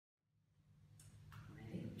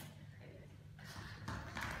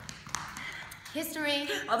History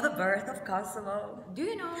of the birth of Kosovo. Do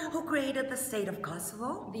you know Who created the state of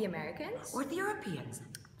Kosovo? the Americans? Or the Europeans?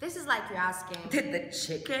 This is like you're asking, Did the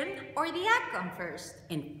chicken? or the egg come first?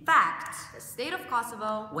 In fact, The state of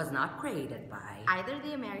Kosovo, was not created by either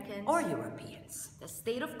the Americans or Europeans. the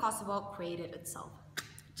state of Kosovo created itself.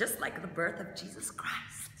 Just like the birth of Jesus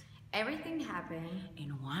Christ. Everything happened In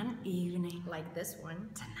one evening, like this one.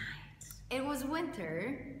 tonight, It was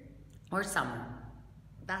winter. or summer,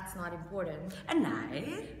 That's not important. a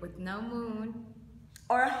night, With no moon.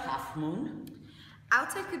 or a half moon,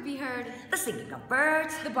 Outside could be heard the singing of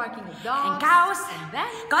birds, the barking of dogs. and cows, And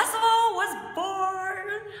then Kosovo was born.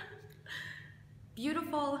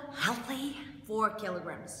 beautiful Healthy. 4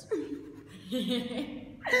 kilograms.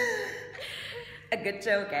 A good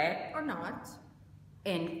joke, eh? Or not.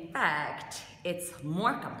 In fact, it's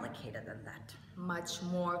more complicated than that. Much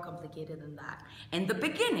more complicated than that. In the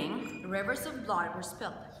beginning, Rivers of blood were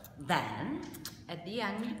spilled. then, At the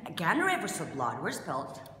end, again rivers of blood were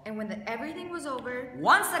spilled. and when everything was over,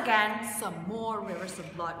 Once again, some more rivers of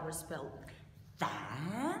blood were spilled.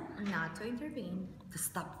 then, Not to intervene. to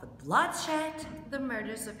stop the bloodshed, The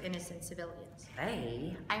murders of innocent civilians.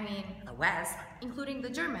 they, I mean, the West, including the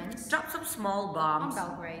Germans dropped some small on bombs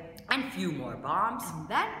Belgrade. and few more bombs. And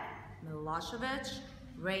then Milosevic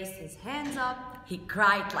raised his hands up, He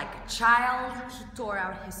cried like a child he tore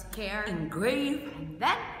out his hair, in grief. and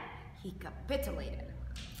then he capitulated.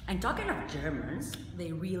 And talking of Germans,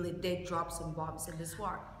 They really did drop some bombs in this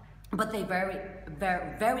war. but they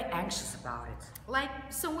very anxious about it. Like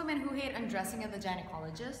some women who hate undressing at the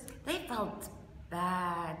gynecologist, They felt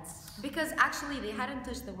bad because actually they hadn't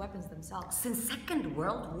touched the weapons themselves. since Second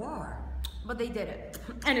World War. But they did it.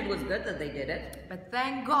 And it was good that they did it. But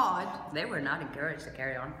thank God, They were not encouraged to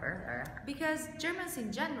carry on further. because Germans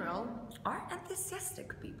in general, Are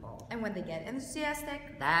enthusiastic people. and when they get enthusiastic,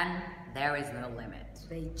 Then there is no limit.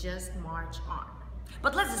 they just march on.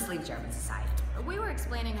 But let's just leave Germans aside. We were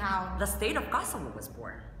explaining how The state of Kosovo was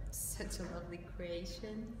born. such a lovely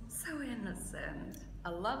creation, So innocent.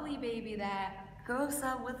 a lovely baby that Grows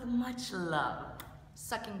up with much love.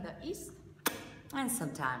 sucking the east And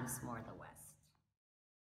sometimes more the west.